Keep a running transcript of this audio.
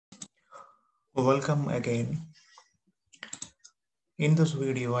Welcome again. In this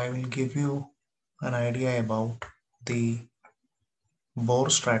video, I will give you an idea about the bore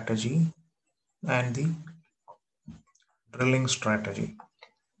strategy and the drilling strategy.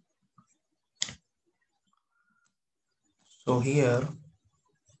 So here,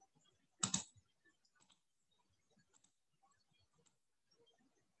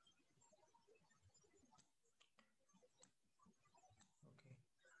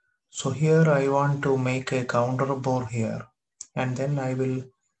 I want to make a counter bore here, and then I will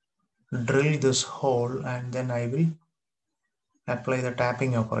drill this hole, and then I will apply the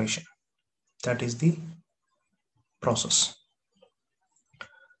tapping operation. That is the process.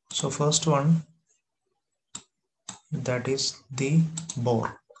 So first one, that is the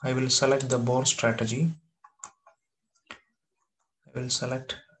bore. I will select the bore strategy. Then I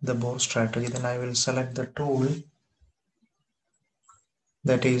will select the tool,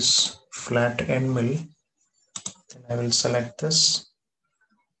 that is flat end mill. Then I will select this,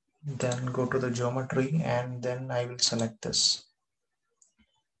 then go to the geometry, and then I will select this.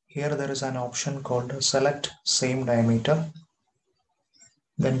 Here there is an option called select same diameter.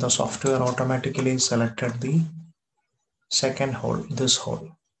 Then the software automatically selected the second hole, this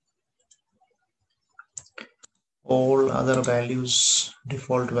hole. All other values,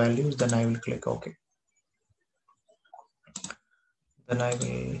 default values, then I will click OK. Then I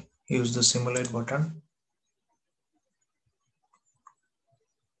will use the simulate button.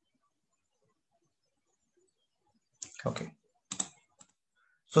 Okay.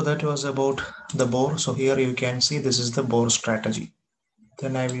 So that was about the bore. So here you can see this is the bore strategy.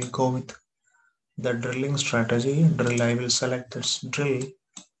 Then I will go with the drilling strategy. I will select this drill.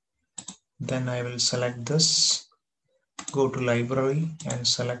 Then I will select this, go to library and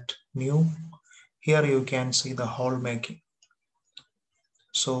select new. Here you can see the hole making.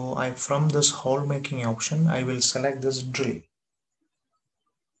 So from this hole making option, I will select this drill.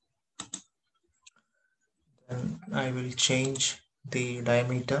 Then I will change the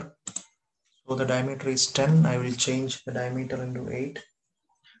diameter. So the diameter is 10. I will change the diameter into 8.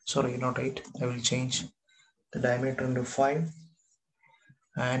 Sorry, not 8. I will change the diameter into 5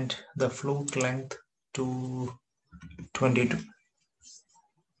 and the flute length to 22.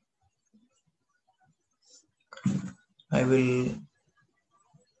 I will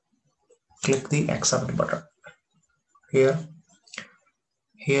click the accept button. Here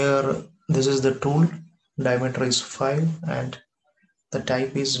this is the tool, diameter is 5 and the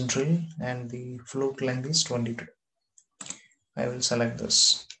type is drill and the flute length is 22. I will select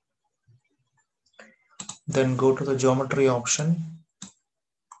this. Then go to the geometry option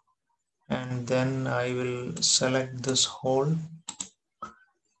and then I will select this hole,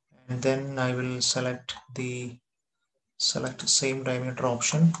 and then I will select same diameter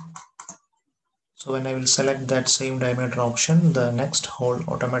option. So when I will select that same diameter option, the next hole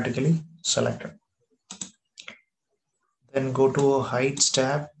automatically selected. Then go to heights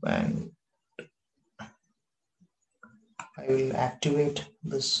tab and I will activate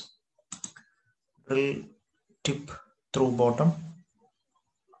this drill tip through bottom.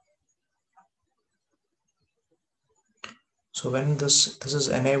 So when this is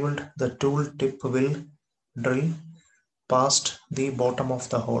enabled, the tool tip will drill past the bottom of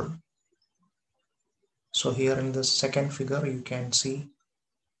the hole. So here in the second figure you can see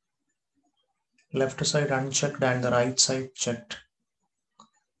left side unchecked and the right side checked.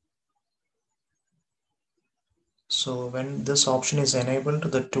 So when this option is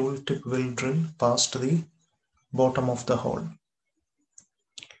enabled, the tool tip will drill past the bottom of the hole.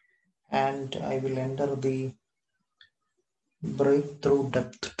 And I will enter the breakthrough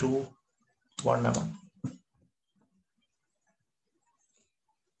depth to 1 mm.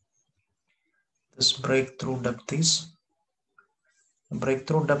 This breakthrough depth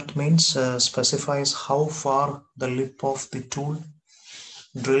means specifies how far the lip of the tool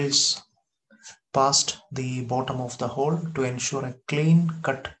drills past the bottom of the hole to ensure a clean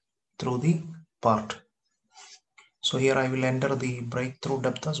cut through the part. So here I will enter the breakthrough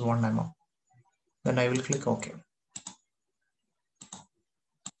depth as 1 mm. Then I will click OK.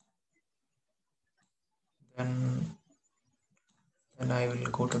 Then I will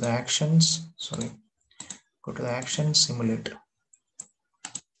go to the actions. Go to the action simulate.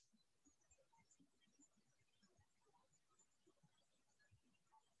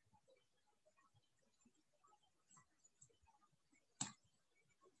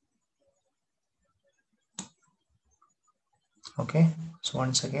 Okay, so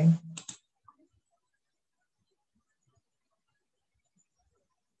once again,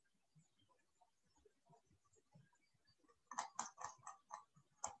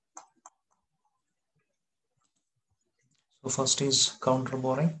 first is counter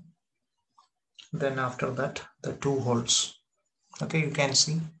boring, then after that the two holes. Okay, you can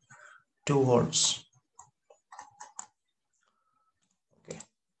see two holes. Okay,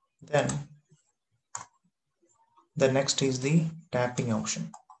 then the next is the tapping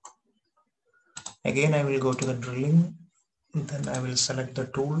option. Again I will go to the drilling, then I will select the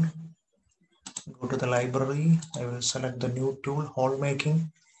tool, go to the library, I will select the new tool, hole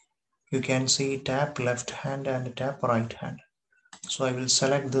making. You can see tap left hand and tap right hand. So I will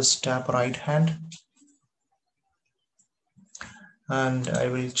select this tap right hand and I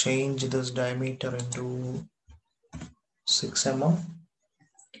will change this diameter into 6 mm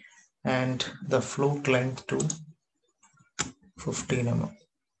and the float length to 15 mm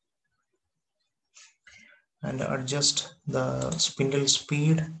and adjust the spindle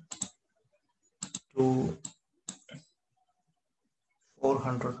speed to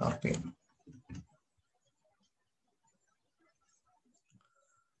 400 rpm.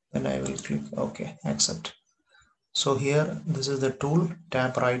 Then I will click OK, accept. So here this is the tool,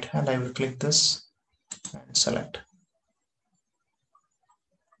 tap right hand, I will click this and select.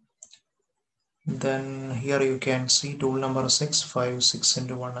 Then here you can see tool number 6, 5, 6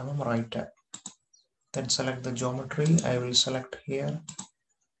 into 1 mm right tap. Then select the geometry, I will select here,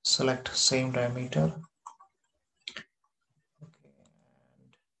 select same diameter. Okay.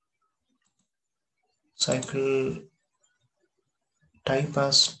 Cycle type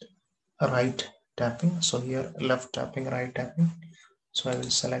as right tapping. So here left tapping, right tapping. So I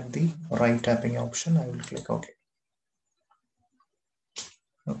will select the right tapping option. I will click OK.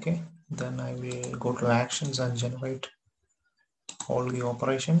 Okay, then I will go to actions and generate all the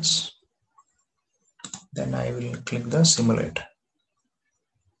operations. Then I will click the simulate.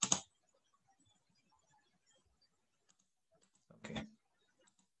 Okay.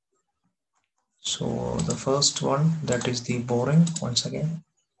 So the first one, that is the boring. Once again,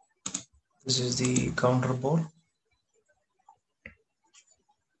 this is the counter bore.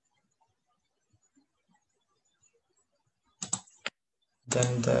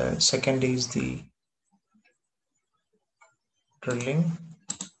 Then the second is the drilling.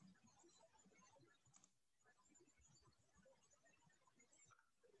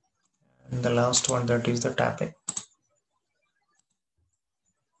 And the last one, that is the tapping.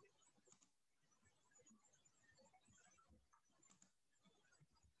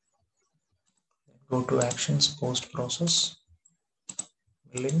 Go to actions, post process,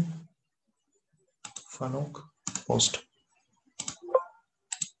 milling, Fanuc, post.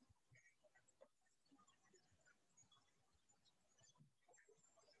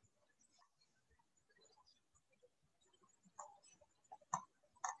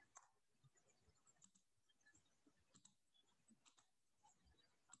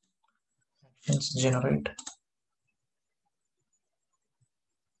 Actions generate.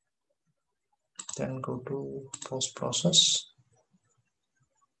 Then go to post process.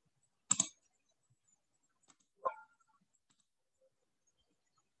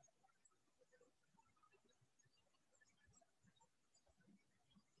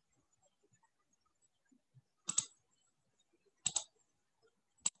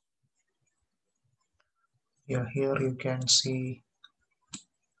 Yeah, here you can see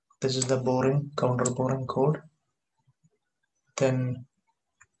this is the boring, counter boring code. Then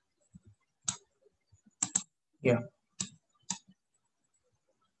yeah,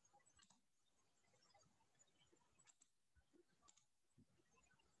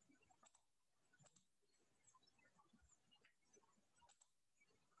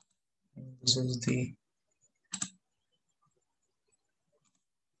 this is the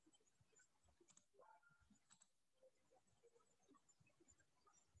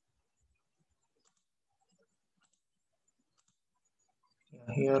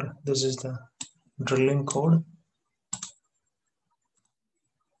yeah, here this is the drilling code.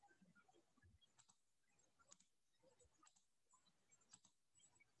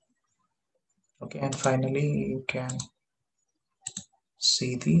 Okay, and finally you can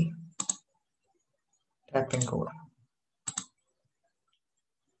see the tapping code.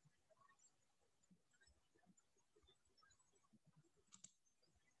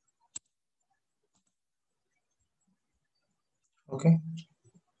 Okay,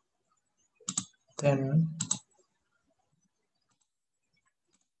 then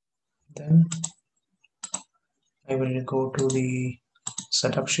I will go to the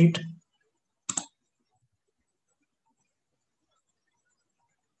setup sheet.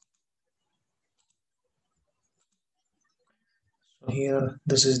 So here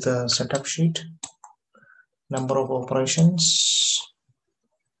this is the setup sheet, number of operations.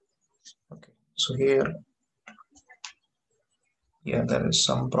 Okay, so here Yeah, there is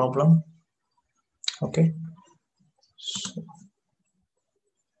some problem. Okay. So,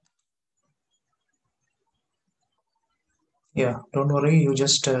 yeah, don't worry.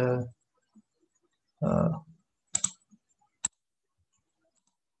 Uh,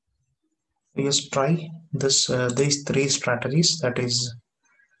 you just try these three strategies. That is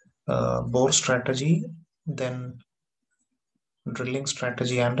bore strategy, then drilling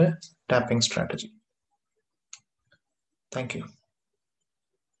strategy, and tapping strategy. Thank you.